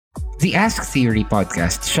The Ask Theory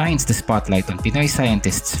podcast shines the spotlight on Pinoy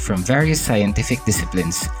scientists from various scientific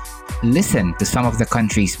disciplines. Listen to some of the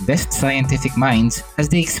country's best scientific minds as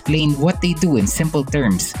they explain what they do in simple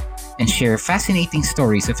terms and share fascinating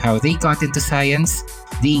stories of how they got into science,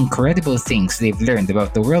 the incredible things they've learned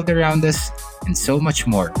about the world around us, and so much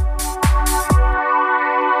more.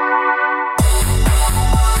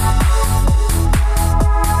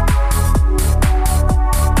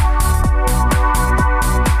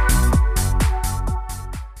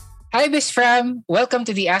 Hi, Miss Fram. Welcome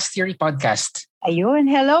to the Ask Theory podcast. Ayun.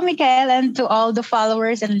 Hello, Mikael, and to all the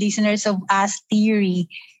followers and listeners of Ask Theory.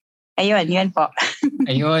 Ayun, yun po.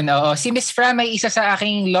 Ayun, oo. Si Miss Fram ay isa sa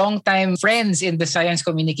aking long-time friends in the science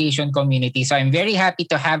communication community. So I'm very happy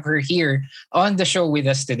to have her here on the show with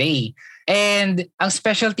us today. And ang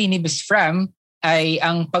specialty ni Miss Fram ay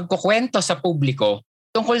ang pagkukwento sa publiko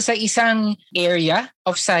tungkol sa isang area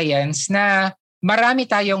of science na marami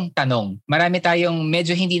tayong tanong. Marami tayong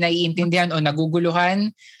medyo hindi naiintindihan o naguguluhan.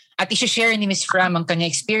 At isi-share ni Ms. Fram ang kanya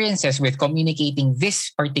experiences with communicating this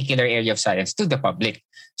particular area of science to the public.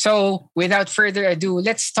 So, without further ado,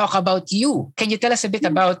 let's talk about you. Can you tell us a bit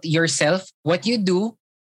about yourself, what you do,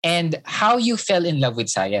 and how you fell in love with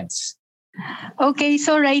science? Okay,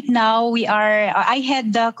 so right now I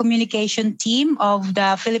head the communication team of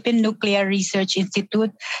the Philippine Nuclear Research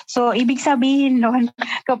Institute. So ibig sabihin nun,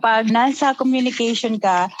 kapag nasa communication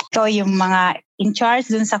ka, ito yung mga in charge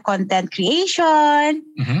dun sa content creation,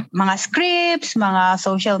 mga scripts, mga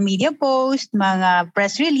social media posts, mga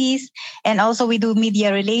press release, and also we do media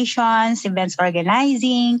relations, events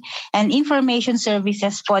organizing, and information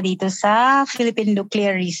services po dito sa Philippine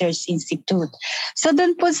Nuclear Research Institute. So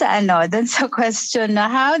dun po sa dun sa question na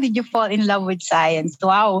how did you fall in love with science?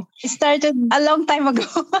 Wow, it started a long time ago.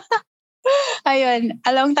 Ayun,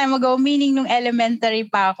 a long time ago, meaning nung elementary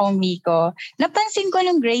pa ako, Miko. Napansin ko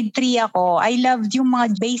nung grade 3 ako, I loved yung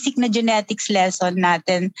mga basic na genetics lesson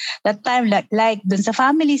natin. That time, like dun sa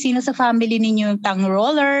family, sino sa family ninyo yung tongue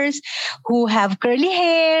rollers, who have curly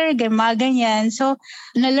hair, mga ganyan. So,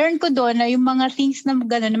 na-learn ko doon na yung mga things na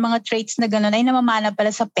gano'n, yung mga traits na gano'n ay namamana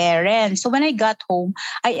pala sa parents. So, when I got home,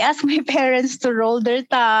 I asked my parents to roll their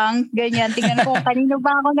tongue, ganyan. Tingnan ko, kanino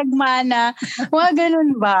ba ako nagmana? Mga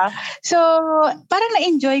ganun ba? So, parang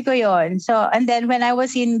na-enjoy ko yon. So, and then when I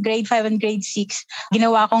was in grade 5 and grade 6,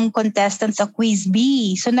 ginawa kong contestant sa Quiz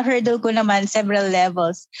B. So, na-hurdle ko naman several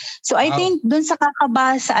levels. So, I think dun sa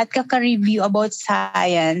kakabasa at kaka-review about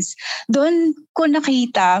science, dun ko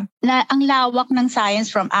nakita na ang lawak ng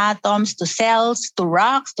science from atoms to cells, to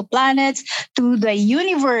rocks, to planets, to the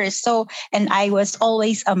universe. So, and I was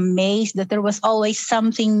always amazed that there was always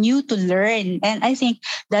something new to learn. And I think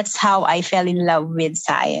that's how I fell in love with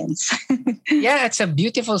science. Yeah, it's a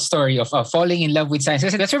beautiful story of falling in love with science.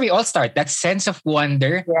 That's where we all start. That sense of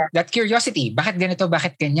wonder, that curiosity. Bakit ganito?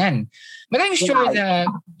 Bakit ganyan? But I'm sure that,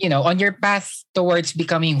 on your path towards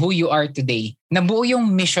becoming who you are today, nabuo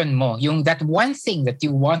yung mission mo, yung that one thing that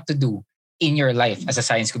you want to do in your life as a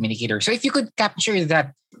science communicator. So if you could capture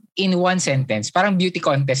that in one sentence, parang beauty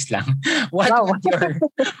contest lang, what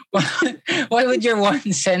would your one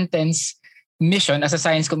sentence mission as a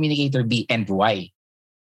science communicator be and why?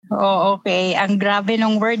 Oh, okay. Ang grabe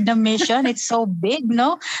ng word na mission. It's so big,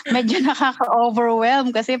 no? Medyo nakaka-overwhelm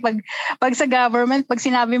kasi pag sa government, pag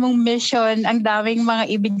sinabi mong mission, ang daming mga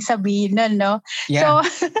ibig sabihin nun, no? Yeah.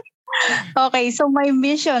 So, okay. So my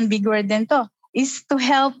mission, big word din to, is to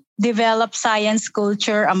help develop science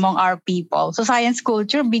culture among our people. So science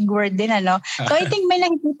culture, big word din, So I think may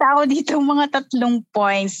nakikita ako dito mga 3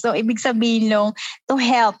 points. So ibig sabihin nung to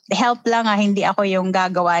help. Help lang hindi ako yung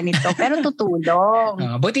gagawa nito. Pero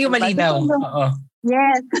tutulong. Buti yung malinaw. Oo.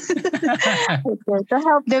 Yes. Okay. To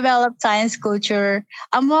help develop science culture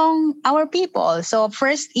among our people. So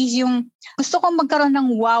first is yung gusto kong magkaroon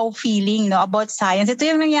ng wow feeling about science. Ito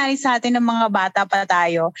yung nangyari sa atin ng mga bata pa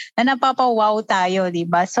tayo na napapa-wow tayo, di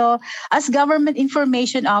ba? So as government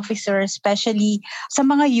information officer, especially sa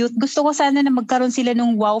mga youth, gusto ko sana na magkaroon sila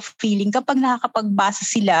ng wow feeling kapag nakakapagbasa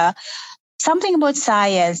sila something about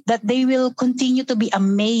science, that they will continue to be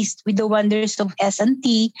amazed with the wonders of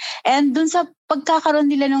S&T. And dun sa pagkakaroon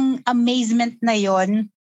nila ng amazement na yon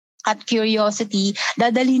at curiosity,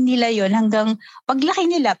 dadalhin nila yon hanggang paglaki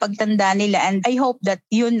nila, pagtanda nila. And I hope that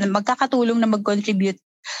yun magkakatulong na mag-contribute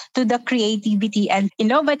to the creativity and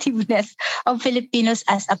innovativeness of Filipinos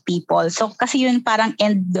as a people. So kasi yun parang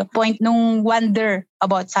end point nung wonder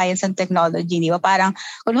about science and technology. Di ba? Parang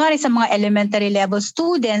kunwari sa mga elementary level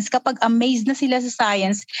students, kapag amazed na sila sa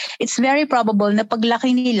science, it's very probable na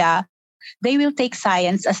paglaki nila, they will take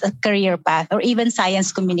science as a career path or even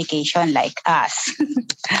science communication like us.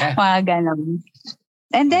 Mga ganun.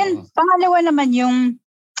 And then, pangalawa naman yung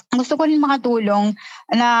gusto ko rin makatulong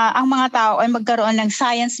na ang mga tao ay magkaroon ng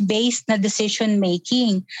science-based na decision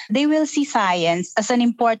making. They will see science as an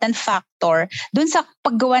important factor dun sa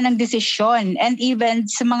paggawa ng desisyon and even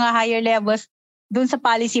sa mga higher levels dun sa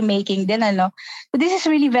policy making din. So this is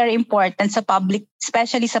really very important sa public,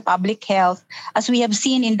 especially sa public health, as we have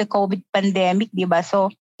seen in the COVID pandemic, di ba?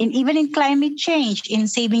 So even in climate change, in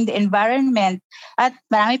saving the environment, at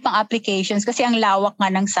marami pang applications kasi ang lawak nga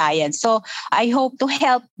ng science. So I hope to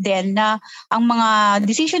help din na ang mga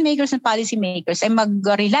decision makers and policy makers ay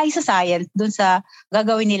mag-rely sa science dun sa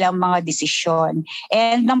gagawin nilang mga desisyon.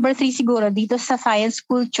 And number 3 siguro dito sa science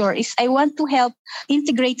culture is I want to help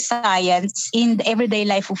integrate science in the everyday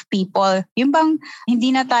life of people. Yung bang hindi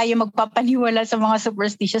na tayo magpapaniwala sa mga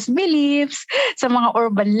superstitious beliefs, sa mga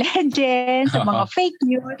urban legends, sa mga fake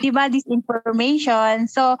news, diba, disinformation.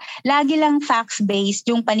 So, lagi lang facts-based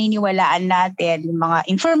yung paniniwalaan natin, yung mga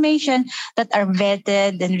information that are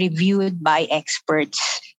vetted and reviewed by experts.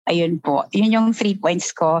 Ayun po. Yun yung 3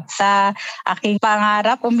 points ko sa aking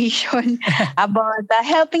pangarap o mission about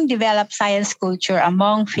helping develop science culture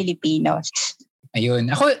among Filipinos.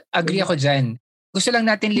 Ayun. Agree ako dyan. Gusto lang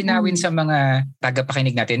natin linawin sa mga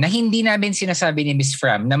tagapakinig natin na hindi namin sinasabi ni Ms.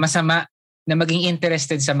 Fram na masama na maging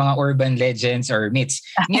interested sa mga urban legends or myths.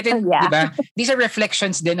 Ngayon, diba? These are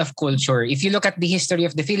reflections then of culture. If you look at the history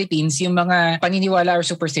of the Philippines, yung mga paniniwala or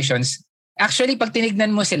superstitions, actually pag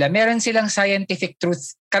tinignan mo sila, meron silang scientific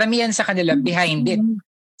truth, karamihan sa kanila behind it.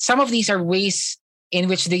 Some of these are ways in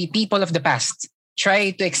which the people of the past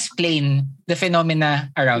try to explain the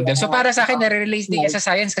phenomena around them. So para sa akin, nare-relate din sa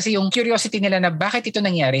science kasi yung curiosity nila na bakit ito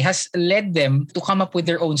nangyari has led them to come up with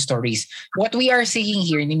their own stories. What we are saying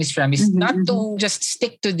here ni Ms. Fram is not to just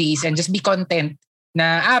stick to these and just be content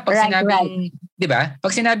na pag sinabing, di ba?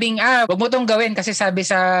 Pag sinabing, wag mo tong gawin kasi sabi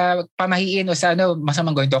sa pamahiin o sa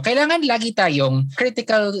masamang gawin to. Kailangan lagi tayong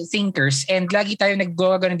critical thinkers and lagi tayong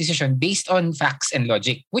naggawa ng decision based on facts and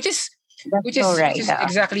logic, which is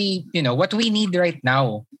exactly, what we need right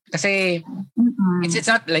now. Kasi it's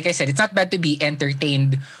not, like I said, it's not bad to be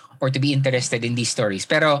entertained or to be interested in these stories.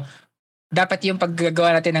 Pero dapat yung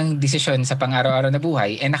paggagawa natin ng desisyon sa pang-araw-araw na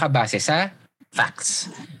buhay ay nakabase sa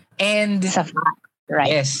facts. And right.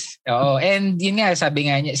 Yes. Oo. And yun nga, sabi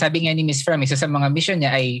nga ni Ms. Fram, isa sa mga mission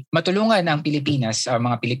niya ay matulungan ang Pilipinas o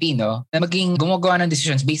mga Pilipino na maging gumagawa ng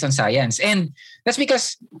decisions based on science. And that's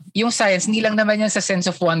because yung science, hindi lang naman yan sa sense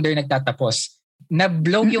of wonder nagtatapos.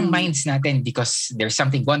 Na-blow yung minds natin because there's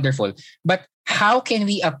something wonderful. But how can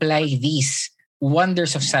we apply these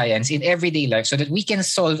wonders of science in everyday life so that we can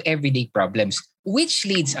solve everyday problems? Which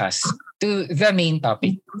leads us to the main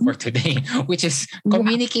topic for today, which is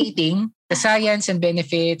communicating the science and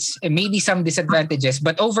benefits, and maybe some disadvantages,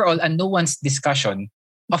 but overall a nuanced discussion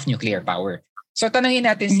of nuclear power. So tanungin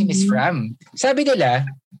natin si Ms. Fram. Sabi nila,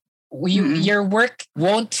 your work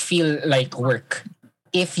won't feel like work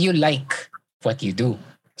if you like what you do.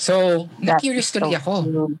 So, na-curious tuloy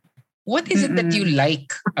ako. What is it that you like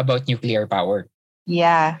about nuclear power?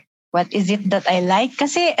 Yeah. What is it that I like?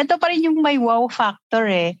 Kasi ito pa rin yung may wow factor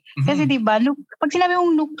eh. Kasi diba, pag sinabi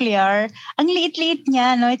mong nuclear, ang liit-liit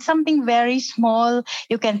niya, no? It's something very small.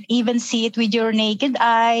 You can even see it with your naked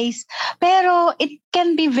eyes. Pero it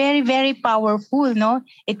can be very, very powerful, no?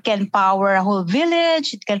 It can power a whole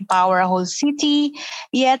village. It can power a whole city.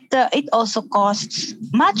 Yet, it also costs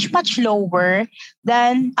much, much lower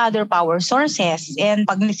than other power sources. And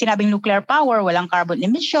pag sinabing nuclear power, walang carbon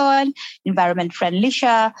emission, environment-friendly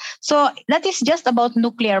siya. So, that is just about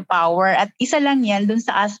nuclear power. At isa lang yan dun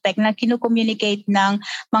sa aspect na kinukommunicate ng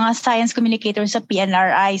mga science communicators sa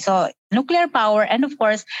PNRI. So, nuclear power and of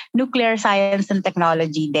course, nuclear science and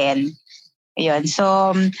technology din. Ayun.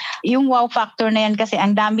 So, yung wow factor na yan kasi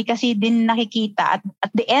ang dami kasi din nakikita.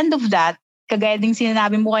 At the end of that, kagaya din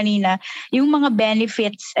sinabi mo kanina, yung mga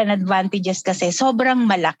benefits and advantages kasi sobrang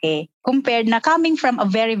malaki compared na coming from a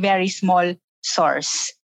very, very small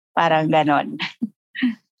source. Parang ganon.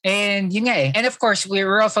 And yun nga eh. And of course,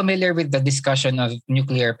 we're all familiar with the discussion of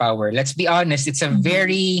nuclear power. Let's be honest, it's a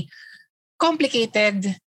very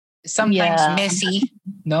complicated, sometimes messy,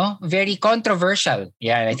 no? Very controversial.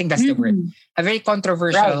 Yeah, I think that's the word. A very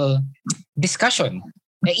controversial discussion.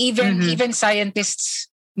 Even scientists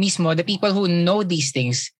mismo, the people who know these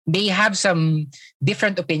things, they have some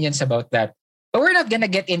different opinions about that. But we're not gonna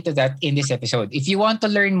get into that in this episode. If you want to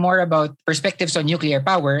learn more about perspectives on nuclear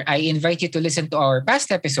power, I invite you to listen to our past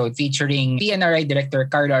episode featuring PNRI Director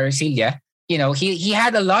Carlo Arcilla. You know, he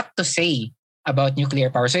had a lot to say about nuclear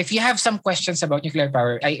power. So if you have some questions about nuclear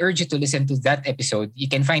power, I urge you to listen to that episode. You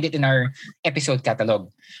can find it in our episode catalog.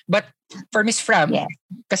 But for Miss Fram,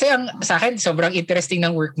 kasi sa akin, sobrang interesting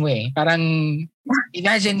ng work mo eh. Parang,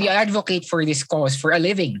 imagine you advocate for this cause for a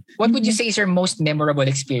living. What would you say is your most memorable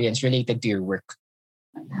experience related to your work?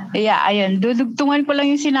 Yeah, ayun. Dudugtungan ko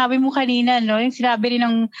lang yung sinabi mo kanina, no? Yung sinabi rin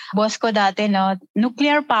ng boss ko dati, no?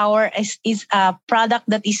 Nuclear power is a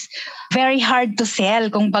product that is very hard to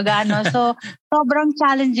sell, kung baga, no? So, sobrang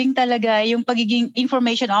challenging talaga yung pagiging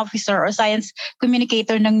information officer or science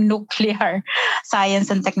communicator ng nuclear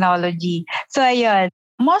science and technology. So, ayun.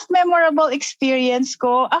 Most memorable experience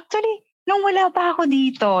ko, actually, nung wala pa ako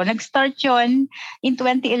dito, nag-start yon in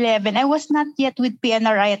 2011. I was not yet with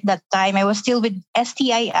PNRI at that time. I was still with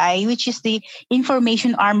STII, which is the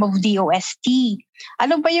information arm of DOST.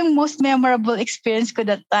 Ano ba yung most memorable experience ko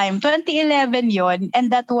that time? 2011 yon,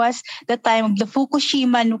 and that was the time of the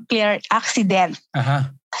Fukushima nuclear accident.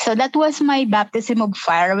 So that was my baptism of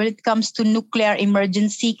fire when it comes to nuclear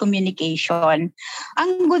emergency communication.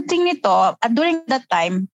 Ang good thing nito, during that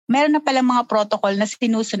time, meron na palang mga protocol na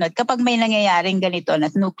sinusunod kapag may nangyayaring ganito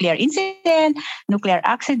na nuclear incident, nuclear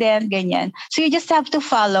accident, ganyan. So you just have to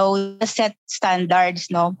follow the set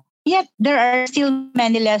standards, no? Yet there are still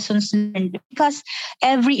many lessons learned because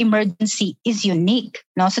every emergency is unique,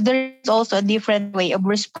 no? So there is also a different way of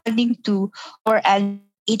responding to or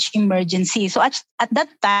each emergency. So at that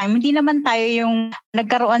time, hindi naman tayo yung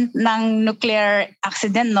nagkaroon ng nuclear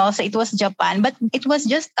accident, no? So it was Japan, but it was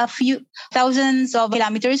just a few thousands of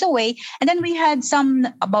kilometers away. And then we had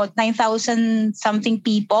about 9,000 something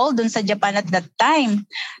people dun sa Japan at that time.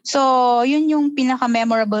 So yun yung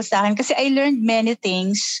pinaka-memorable sa akin kasi I learned many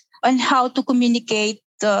things on how to communicate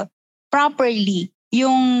properly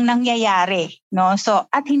yung nangyayari, no? So,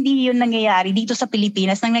 at hindi yun nangyayari dito sa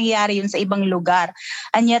Pilipinas, nangyayari yun sa ibang lugar.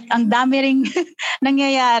 And yet, ang dami ring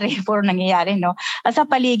puro nangyayari, no? Sa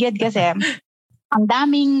paligid kasi, ang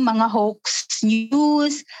daming mga hoax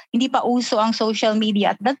news, hindi pa uso ang social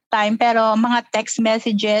media at that time, pero mga text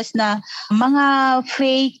messages na mga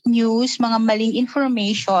fake news, mga maling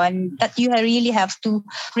information that you really have to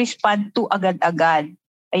respond to agad-agad.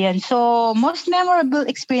 Ayan, so most memorable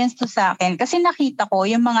experience to sa akin kasi nakita ko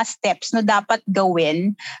yung mga steps na dapat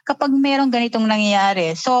gawin kapag merong ganitong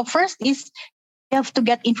nangyayari. So first is you have to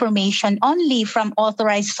get information only from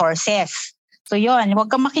authorized sources. So yon, huwag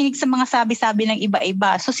kang makinig sa mga sabi-sabi ng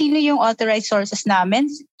iba-iba. So sino yung authorized sources namin?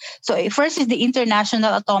 So first is the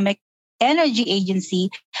International Atomic Energy Agency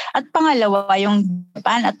at pangalawa yung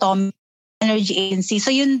Japan Atomic Energy Agency. So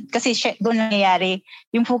yun kasi doon nangyayari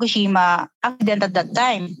yung Fukushima accident at that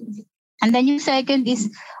time. And then yung second is,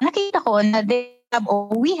 nakita ko na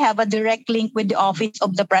we have a direct link with the Office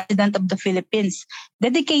of the President of the Philippines.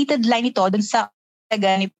 Dedicated line ito dun sa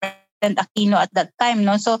ni President Aquino at that time.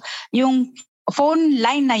 No? So yung phone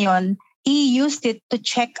line na yon, he used it to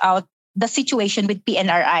check out the situation with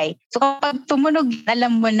PNRI. So kapag tumunog,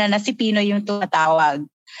 alam mo na si Pinoy yung tumatawag.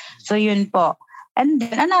 So yun po. And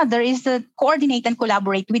then another is to coordinate and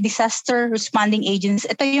collaborate with disaster responding agents.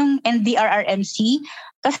 Ito yung NDRRMC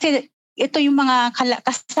kasi ito yung mga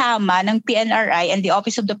kasama ng PNRI and the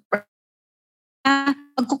Office of the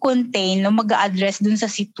mag-contain o mag-address dun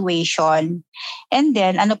sa situation. And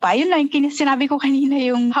then, yun lang yung sinabi ko kanina,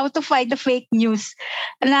 yung how to fight the fake news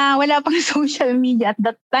na wala pang social media at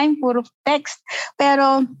that time, puro text.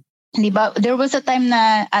 Pero diba, there was a time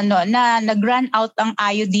na nag-run out ng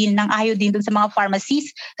iodine dun sa mga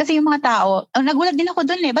pharmacies kasi yung mga tao, nagulat din ako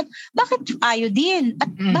dun bakit iodine? At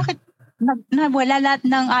bakit wala lahat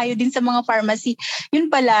ng iodine sa mga pharmacy? Yun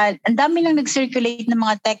pala, ang dami lang nag-circulate ng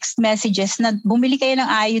mga text messages na bumili kayo ng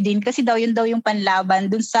iodine kasi yun daw yung panlaban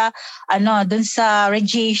dun sa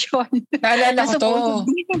radiation. Naalala ko to.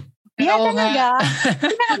 Yeah, talaga.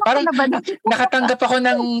 Parang nakatanggap ako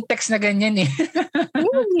ng text na ganyan eh.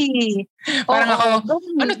 Really? Parang ako,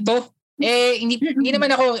 ano to? Hindi naman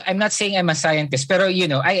ako, I'm not saying I'm a scientist, pero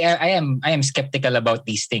I am skeptical about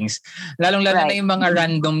these things. Lalong-lalo na yung mga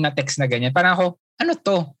random na text na ganyan. Parang ako, ano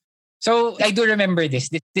to? So, I do remember this.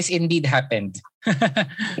 This indeed happened.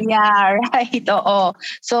 Yeah, right. Oo.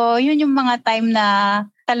 So, yun yung mga time na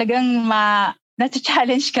talagang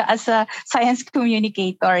na-challenge ka as a science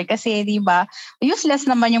communicator kasi diba useless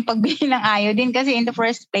naman yung pagbili ng iodine kasi in the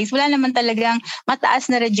first place wala naman talagang mataas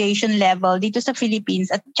na radiation level dito sa Philippines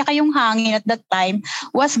at saka yung hangin at that time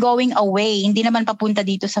was going away, hindi naman papunta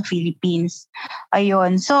dito sa Philippines.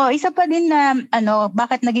 Ayun, so isa pa din na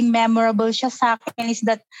bakit naging memorable siya sa akin is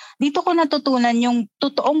that dito ko natutunan yung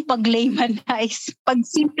totoong pag-layman guys,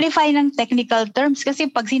 pag-simplify ng technical terms kasi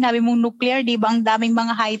pag sinabi mong nuclear, diba ang daming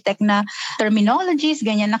mga high-tech na terminologies,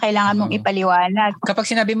 ganyan na kailangan mong ipaliwanag. Kapag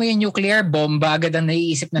sinabi mo yung nuclear, bomba agad ang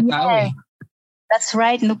naiisip ng tao eh. That's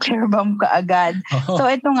right, nuclear bomb ka agad. So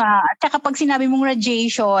ito nga, at saka pag sinabi mong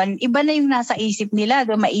radiation, iba na yung nasa isip nila.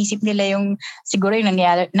 Maisip nila yung siguro yung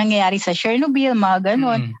nangyayari sa Chernobyl, mga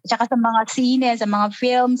ganun. At saka sa mga sine, sa mga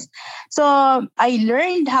films. So I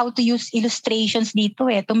learned how to use illustrations dito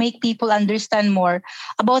to make people understand more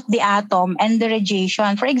about the atom and the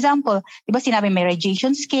radiation. For example, di ba sinabi may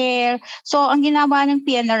radiation scare? So ang ginawa ng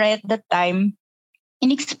PNR at that time,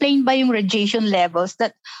 in-explain ba yung radiation levels,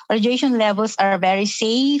 that radiation levels are very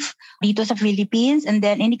safe dito sa Philippines, and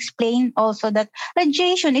then in-explain also that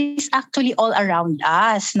radiation is actually all around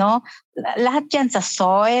us, no? Lahat yan sa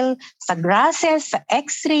soil, sa grasses, sa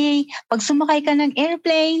x-ray. Pag sumakay ka ng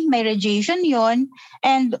airplane, may radiation yon,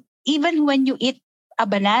 and even when you eat a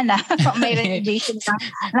banana, may radiation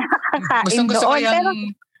na nakakain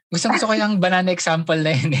doon. Gusto ko yung banana example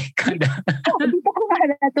na yun eh.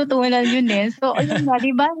 Natutunan yun eh. So, ayun nga,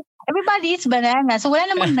 diba? Everybody eats banana. So, wala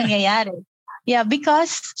namang nangyayari. Yeah,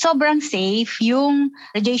 because sobrang safe yung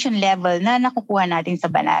radiation level na nakukuha natin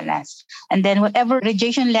sa bananas. And then, whatever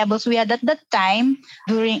radiation levels we had at that time,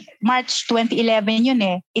 during March 2011 yun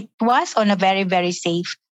eh, it was on a very, very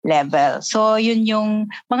safe level. So, yun yung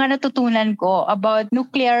mga natutunan ko about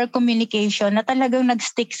nuclear communication na talagang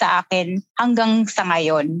nag-stick sa akin hanggang sa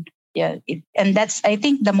ngayon. Yeah, and that's, I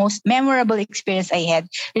think, the most memorable experience I had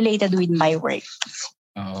related with my work.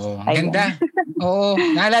 Oo, ganda. Oo,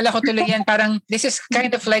 naalala ko tuloy yan. Parang, this is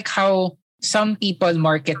kind of like how some people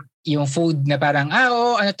market yung food na parang,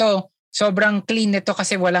 ano to, sobrang clean nito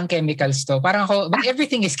kasi walang chemicals to. Parang ako, but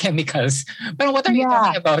everything is chemicals. Parang what are you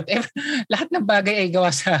talking about? Lahat ng bagay ay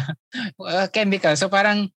gawa sa chemicals. So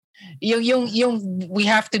parang, yung we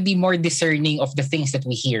have to be more discerning of the things that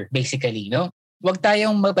we hear, basically, no? Huwag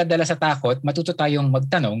tayong magpadala sa takot, matuto tayong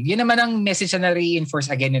magtanong. Yun naman ang message na reinforce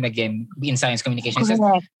again and again in science communication.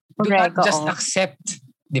 Correct. Do not just accept,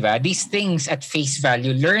 di ba, these things at face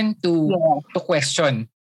value. Learn to question.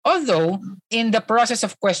 Although, in the process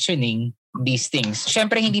of questioning these things,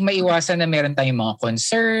 syempre hindi maiwasan na meron tayong mga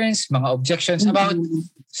concerns, mga objections about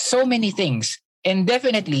so many things. And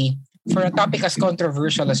definitely, for a topic as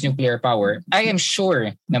controversial as nuclear power, I am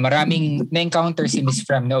sure na maraming na-encounter si Ms.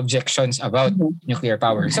 Fram na objections about nuclear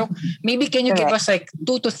power. So maybe can you give us like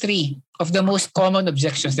 2 to 3 of the most common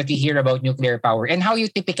objections that you hear about nuclear power and how you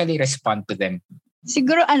typically respond to them?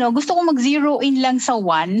 Siguro gusto ko mag-zero in lang sa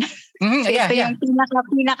 1. Ito yung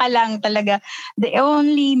pinaka lang talaga. The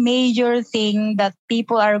only major thing that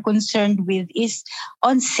people are concerned with is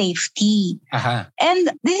on safety.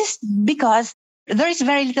 And this is because there is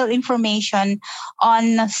very little information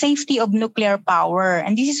on safety of nuclear power.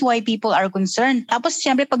 And this is why people are concerned. Tapos,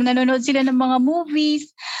 siyempre, pag nanonood sila ng mga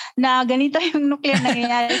movies na ganito yung nuclear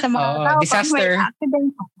nangyayari sa mga tao. Disaster.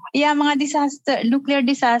 Yeah, mga nuclear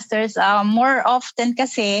disasters, more often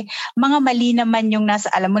kasi, mga mali naman yung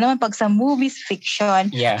nasa, alam mo naman, pag sa movies,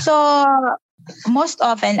 fiction. Yeah. So, most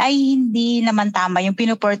often, ay hindi naman tama yung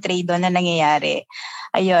pinuportray doon na nangyayari.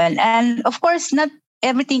 Ayun. And of course, not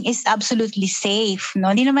everything is absolutely safe. No?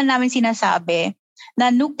 Hindi naman namin sinasabi na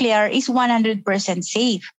nuclear is 100%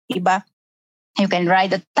 safe. Diba? You can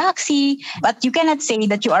ride a taxi, but you cannot say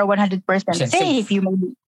that you are 100% safe. You may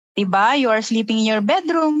be, diba? You are sleeping in your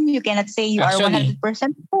bedroom. You cannot say you are 100%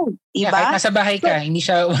 safe. Diba? Yeah, kahit nasa bahay ka, hindi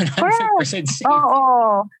siya 100% safe.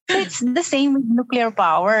 Oo. So it's the same with nuclear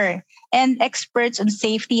power. And experts on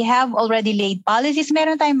safety have already laid policies.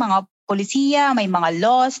 Meron tayong mga polisiya, may mga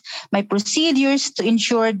laws, may procedures to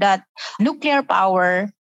ensure that nuclear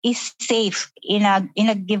power is safe in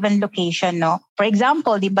a given location, no? For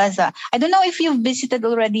example, di ba I don't know if you've visited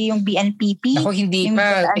already yung BNPP. Ako hindi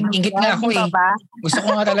pa. Ingit nga ako eh. Gusto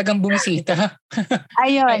ko nga talagang bumisita.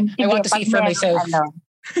 Ayun. I want to see it for myself.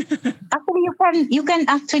 Actually, you can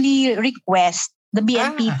actually request the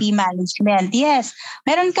BNPP management. Yes.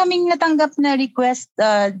 Meron kaming natanggap na request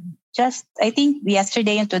just, I think,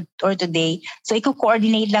 yesterday or today. So,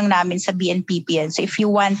 i-coordinate lang namin sa BNPP. So, if you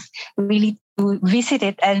want really to visit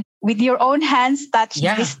it and with your own hands touch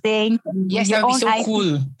this thing. Yes, that would be so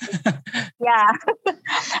cool. Yeah.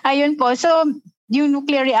 Ayun po. So, yung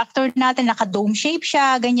nuclear reactor natin, naka-dome shape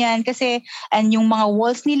siya, ganyan. Kasi, and yung mga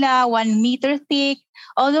walls nila, 1 meter thick,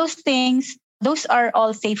 all those things, those are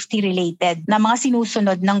all safety related na mga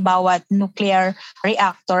sinusunod ng bawat nuclear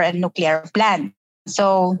reactor and nuclear plant.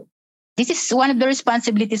 So, this is one of the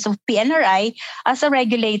responsibilities of PNRI as a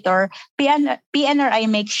regulator. PNRI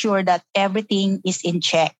makes sure that everything is in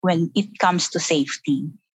check when it comes to safety.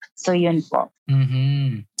 So yun po.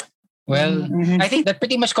 Mm-hmm. Well, I think that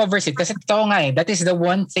pretty much covers it. Kasi totoo nga that is the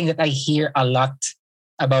one thing that I hear a lot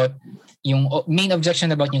about yung main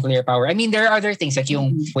objection about nuclear power. I mean, there are other things like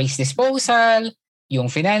yung waste disposal, yung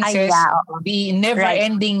finances, the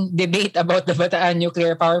never-ending debate about the Bataan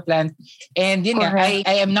nuclear power plant. And yun nga,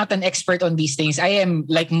 I am not an expert on these things. I am,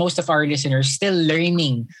 like most of our listeners, still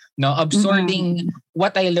learning, no, absorbing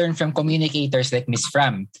what I learned from communicators like Miss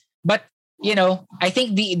Fram. But, you know, I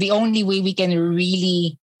think the only way we can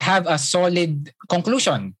really have a solid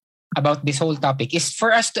conclusion about this whole topic is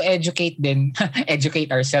for us to educate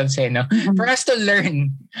ourselves, no? For us to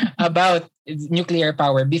learn about nuclear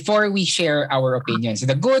power before we share our opinions.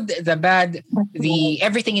 The good, the bad, the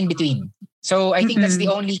everything in between. So I think that's the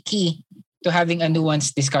only key to having a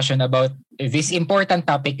nuanced discussion about this important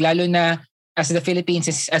topic, lalo na as the Philippines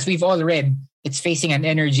is, as we've all read, it's facing an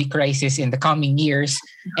energy crisis in the coming years.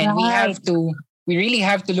 And we really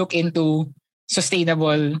have to look into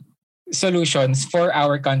sustainable solutions for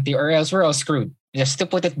our country or else we're all screwed, just to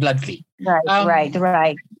put it bluntly. Right.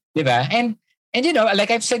 Diba? And you know,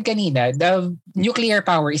 like I've said kanina, the nuclear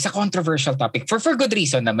power is a controversial topic for good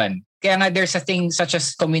reason naman. Kaya nga there's a thing such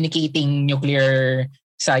as communicating nuclear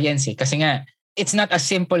science kasi nga it's not as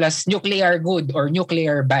simple as nuclear good or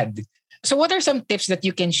nuclear bad. So what are some tips that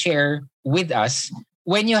you can share with us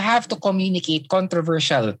when you have to communicate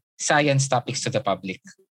controversial science topics to the public?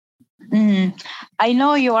 I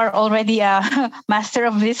know you are already a master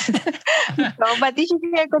of this. But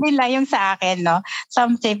i-share ko din lang yung sa akin, no?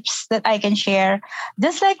 Some tips that I can share.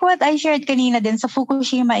 Just like what I shared kanina din sa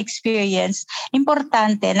Fukushima experience,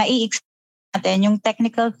 importante na i-explain natin yung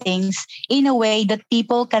technical things in a way that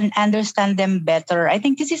people can understand them better. I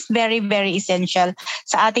think this is very, very essential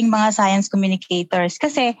sa ating mga science communicators.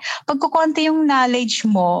 Kasi pag kukonti yung knowledge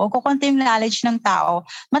mo o kukonti yung knowledge ng tao,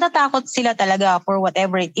 matatakot sila talaga for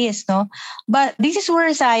whatever it is, no? But this is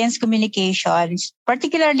where science communications,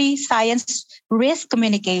 particularly science risk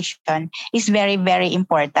communication, is very, very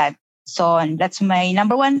important. So that's my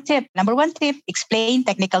number one tip. Number one tip, explain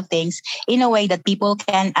technical things in a way that people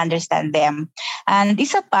can understand them. And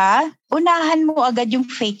isa pa, unahan mo agad yung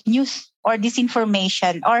fake news or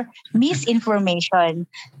disinformation or misinformation.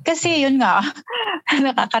 Kasi yun nga,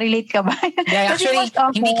 nakaka-relate ka ba? Yeah, actually,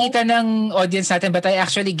 hindi kita ng audience natin but I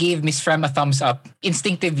actually gave Miss Fram a thumbs up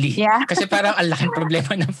instinctively. Yeah. Kasi parang ang laking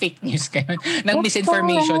problema ng fake news ngayon, ng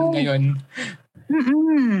misinformation ngayon.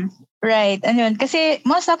 Right. And yun. Kasi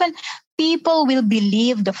most often, people will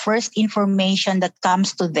believe the first information that comes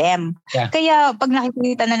to them. Yeah. Kaya pag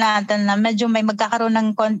nakikita na natin na medyo may magkakaroon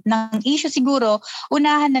ng issue siguro,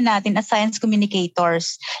 unahan na natin as science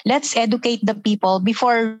communicators. Let's educate the people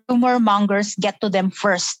before rumor mongers get to them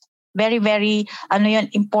first. Very, very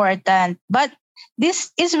important. But this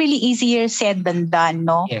is really easier said than done,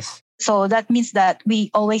 no? Yes. So that means that we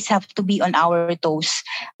always have to be on our toes.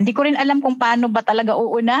 Hindi ko rin alam kung paano ba talaga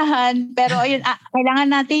uunahan. Pero ayun, kailangan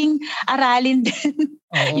nating aralin din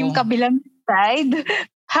yung kabilang side,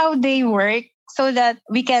 how they work so that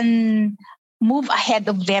we can move ahead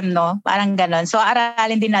of them, no? Parang ganon. So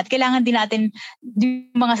aralin din natin. Kailangan din natin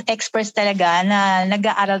yung mga experts talaga na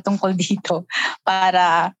nag-aaral tungkol dito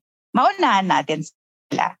para maunahan natin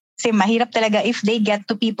sila. Kasi mahirap talaga if they get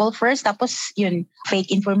to people first, tapos yun,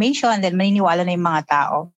 fake information, then maniniwala na yung mga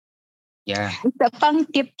tao. Yeah. Isa pang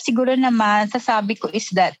tip siguro na masasabi ko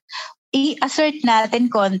is that i-assert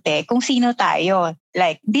natin konti kung sino tayo.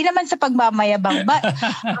 Like, di naman sa pagmamayabang, but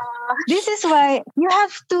this is why you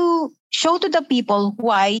have to show to the people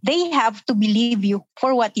why they have to believe you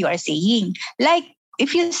for what you are saying. Like,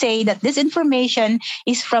 if you say that this information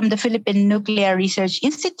is from the Philippine Nuclear Research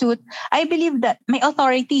Institute, I believe that may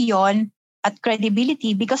authority yon at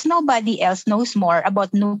credibility because nobody else knows more about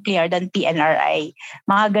nuclear than PNRI.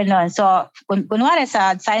 Mga ganon. So, kunwari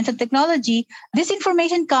sa science and technology, this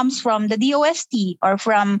information comes from the DOST or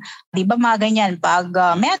from, di ba mga ganyan, pag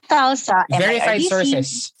metal sa MIRDC. Verified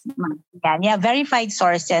sources. Yeah, verified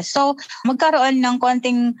sources. So, magkaroon ng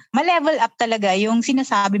konting ma-level up talaga yung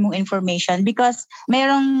sinasabi mong information because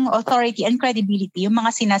merong authority and credibility yung mga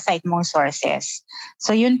sinasite mong sources.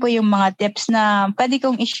 So, yun po yung mga tips na pwede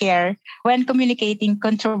kong i-share when communicating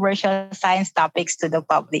controversial science topics to the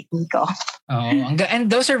public, Nico. And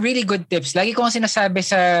those are really good tips. Lagi ko ang sinasabi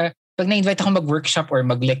sa pag na-invite ako mag-workshop or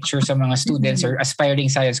mag-lecture sa mga students or aspiring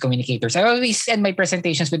science communicators, I always end my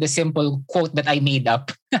presentations with a simple quote that I made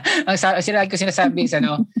up. Ang lagi ko sinasabi is,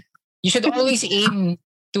 you should always aim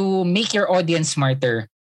to make your audience smarter,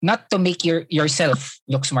 not to make yourself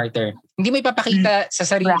look smarter. Hindi mo ipapakita sa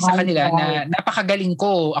sarili sa kanila na napakagaling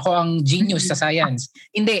ko, ako ang genius sa science.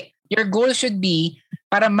 Hindi. Your goal should be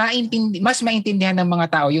para mas maintindihan ng mga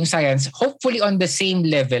tao yung science, hopefully on the same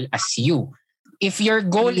level as you. If your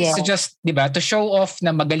goal is to just, di ba, to show off na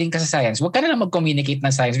magaling ka sa science, wag ka na lang mag-communicate ng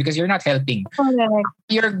science because you're not helping. Correct.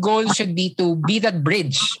 Your goal should be to be that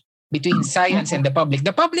bridge between science and the public.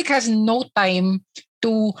 The public has no time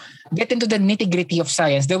to get into the nitty-gritty of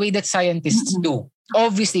science the way that scientists do.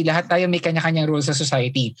 Obviously, lahat tayo may kanya-kanyang roles sa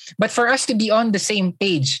society. But for us to be on the same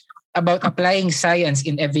page about applying science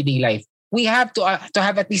in everyday life, we have to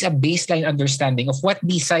have at least a baseline understanding of what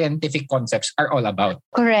these scientific concepts are all about.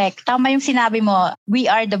 Correct. Tama yung sinabi mo. We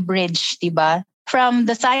are the bridge, diba? From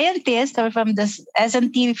the scientist or from the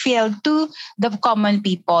S&T field to the common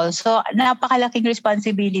people. So, napakalaking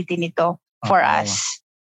responsibility nito for us.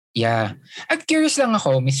 Yeah. I'm curious lang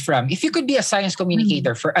ako, Miss Fram, if you could be a science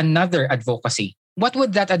communicator for another advocacy, what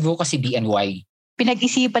would that advocacy be and why?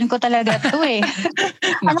 Pinag-isipan ko talaga to eh.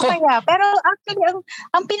 Ano kaya? Pero actually,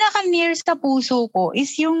 ang pinaka-near sa puso ko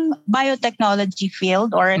is yung biotechnology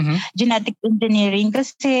field or genetic engineering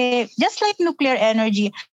kasi just like nuclear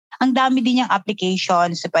energy, ang dami din yung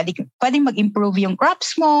applications. So, pwedeng mag-improve yung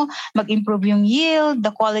crops mo, mag-improve yung yield,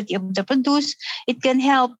 the quality of the produce. It can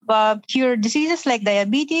help cure diseases like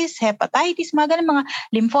diabetes, hepatitis, mga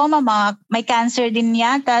lymphoma, may cancer din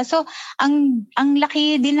yata. So, ang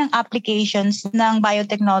laki din ng applications ng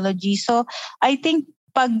biotechnology. So, I think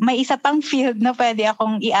pag may isa pang field na pwede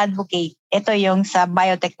akong i-advocate, ito yung sa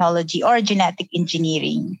biotechnology or genetic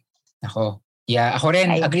engineering. Ako. Yeah, ako rin,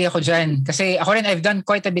 agree ako dyan. Kasi ako rin, I've done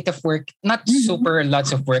quite a bit of work, not super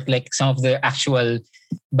lots of work like some of the actual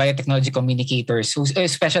biotechnology communicators who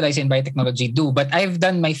specialize in biotechnology do, but I've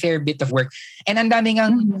done my fair bit of work. And ang daming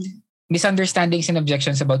misunderstandings and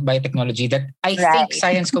objections about biotechnology that I think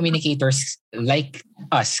science communicators like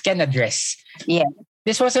us can address. Yeah.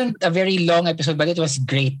 This wasn't a very long episode, but it was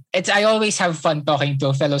great. I always have fun talking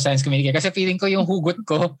to fellow science communicators kasi feeling ko yung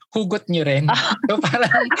hugot nyo rin. So parang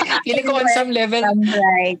feeling ko on some level,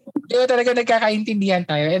 di ba talaga nagkakaintindihan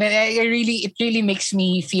tayo. And it really makes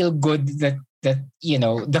me feel good that you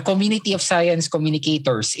know, the community of science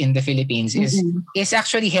communicators in the Philippines is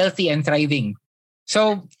actually healthy and thriving.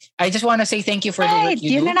 So I just want to say thank you for the work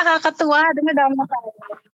you do. Yun na nakakatuwa.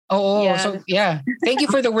 So thank you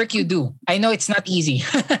for the work you do. I know it's not easy.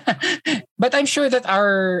 But I'm sure that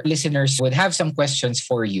our listeners would have some questions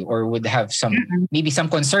for you or would have maybe some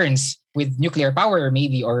concerns with nuclear power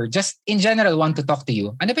maybe or just in general want to talk to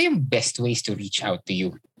you. Ano ba yung best ways to reach out to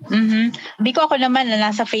you? Di ko ako naman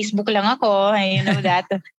na nasa Facebook lang ako. You know that.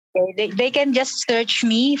 They can just search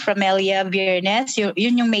me, Framelia Viernes.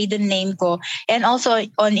 Yun yung maiden name ko. And also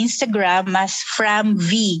on Instagram as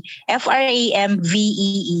FramV.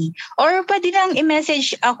 FRAMVEE. Or pwede lang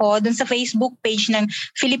i-message ako dun sa Facebook page ng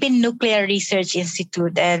Philippine Nuclear Research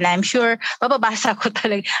Institute. And I'm sure, mababasa ko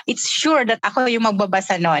talaga. It's sure that ako yung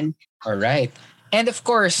magbabasa nun. All right. And of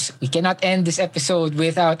course, we cannot end this episode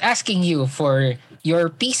without asking you for your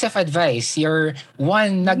piece of advice, your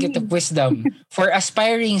one nugget of wisdom for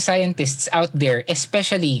aspiring scientists out there,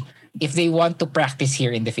 especially if they want to practice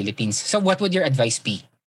here in the Philippines. So what would your advice be?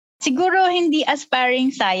 Siguro hindi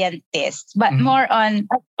aspiring scientists, but more on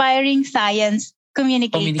aspiring science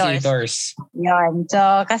communicators. Yun.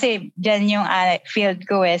 So, kasi dyan yung field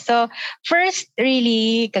ko eh. So, first,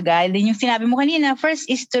 really, kagaya din yung sinabi mo kanina, first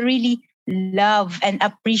is to really love and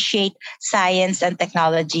appreciate science and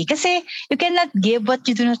technology. Kasi you cannot give what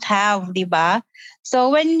you do not have, di ba?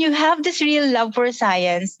 So when you have this real love for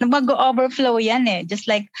science, mag-overflow yan eh. Just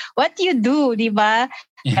like what you do, di ba?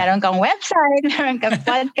 Yeah. Meron kang website, meron kang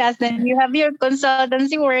podcast, then you have your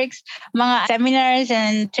consultancy works, mga seminars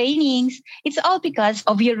and trainings. It's all because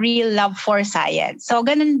of your real love for science. So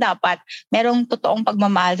ganun dapat. Merong totoong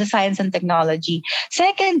pagmamahal sa science and technology.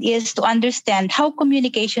 Second is to understand how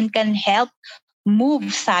communication can help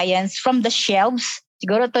move science from the shelves.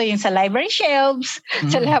 Siguro to yung sa library shelves,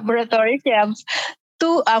 sa laboratory shelves,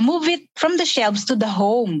 to move it from the shelves to the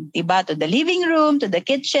home, diba? To the living room, to the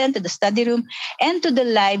kitchen, to the study room, and to the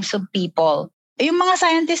lives of people. Yung mga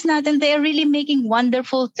scientists natin, they are really making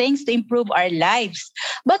wonderful things to improve our lives.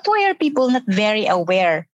 But why are people not very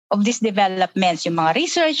aware of these developments, yung mga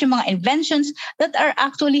research, yung mga inventions that are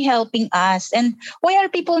actually helping us? And why are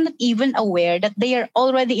people not even aware that they are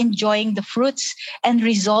already enjoying the fruits and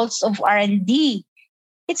results of R&D?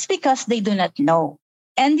 It's because they do not know.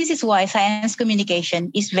 And this is why science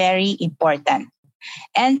communication is very important.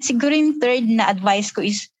 And siguro yung third na advice ko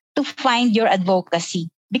is to find your advocacy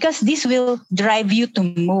because this will drive you to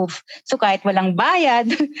move. So kahit walang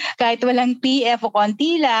bayad, kahit walang PF o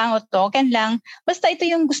konti lang o token lang, basta ito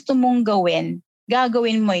yung gusto mong gawin,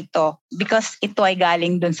 gagawin mo ito because ito ay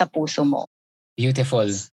galing dun sa puso mo. Beautiful.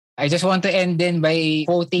 I just want to end then by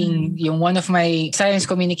quoting yung one of my science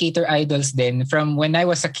communicator idols then from when I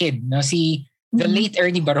was a kid, no, si the late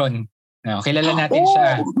Ernie Baron. No, kilala natin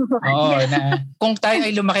siya. Oo, na kung tayo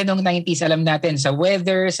ay lumaki noong 90s, alam natin sa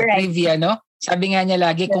weather, sa trivia, no? Sabi nga niya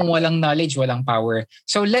lagi, kung walang knowledge, walang power.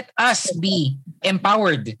 So let us be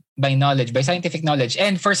empowered by knowledge, by scientific knowledge.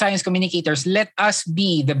 And for science communicators, let us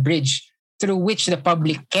be the bridge through which the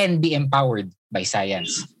public can be empowered by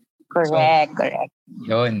science. Correct.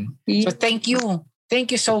 Yun. So thank you.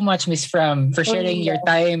 Thank you so much, Ms. Fram, for sharing your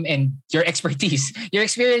time and your expertise, your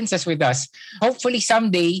experiences with us. Hopefully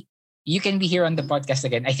someday, you can be here on the podcast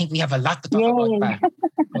again. I think we have a lot to talk about pa.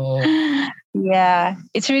 Oh. Yeah.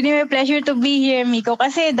 It's really my pleasure to be here, Miko.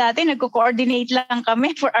 Kasi dati nagko-coordinate lang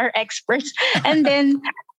kami for our experts. And then,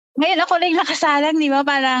 ngayon ako lang nakasalang, di ba?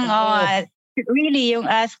 Parang, really, yung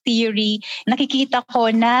Ask Theory, nakikita ko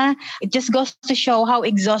na it just goes to show how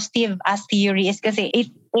exhaustive Ask Theory is kasi it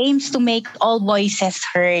aims to make all voices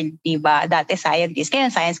heard, di ba? Dati scientists, kaya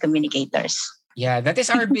science communicators. Yeah, that is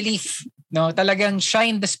our belief. No, talagang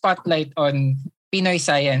shine the spotlight on Pinoy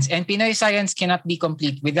science. And Pinoy science cannot be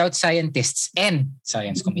complete without scientists and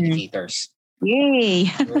science communicators. Yay!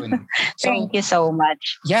 So, thank you so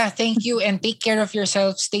much. Yeah, thank you and take care of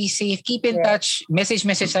yourself. Stay safe. Keep in touch. Message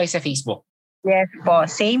tayo sa Facebook. Yes po.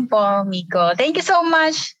 Same po, Miko. Thank you so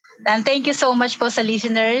much. And thank you so much po sa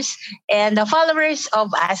listeners and the followers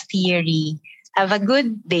of Ask Theory. Have a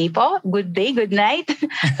good day po. Good day, good night,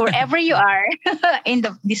 wherever you are in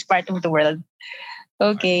this part of the world.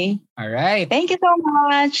 Okay. All right. Thank you so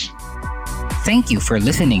much. Thank you for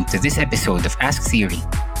listening to this episode of Ask Theory.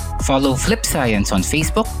 Follow Flip Science on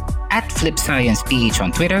Facebook, @FlipSciencePH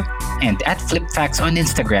on Twitter, and @FlipFacts on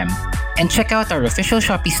Instagram. And check out our official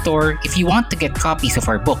Shopee store if you want to get copies of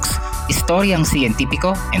our books, Historiang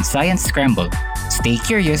Científico and Science Scramble. Stay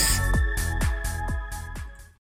curious.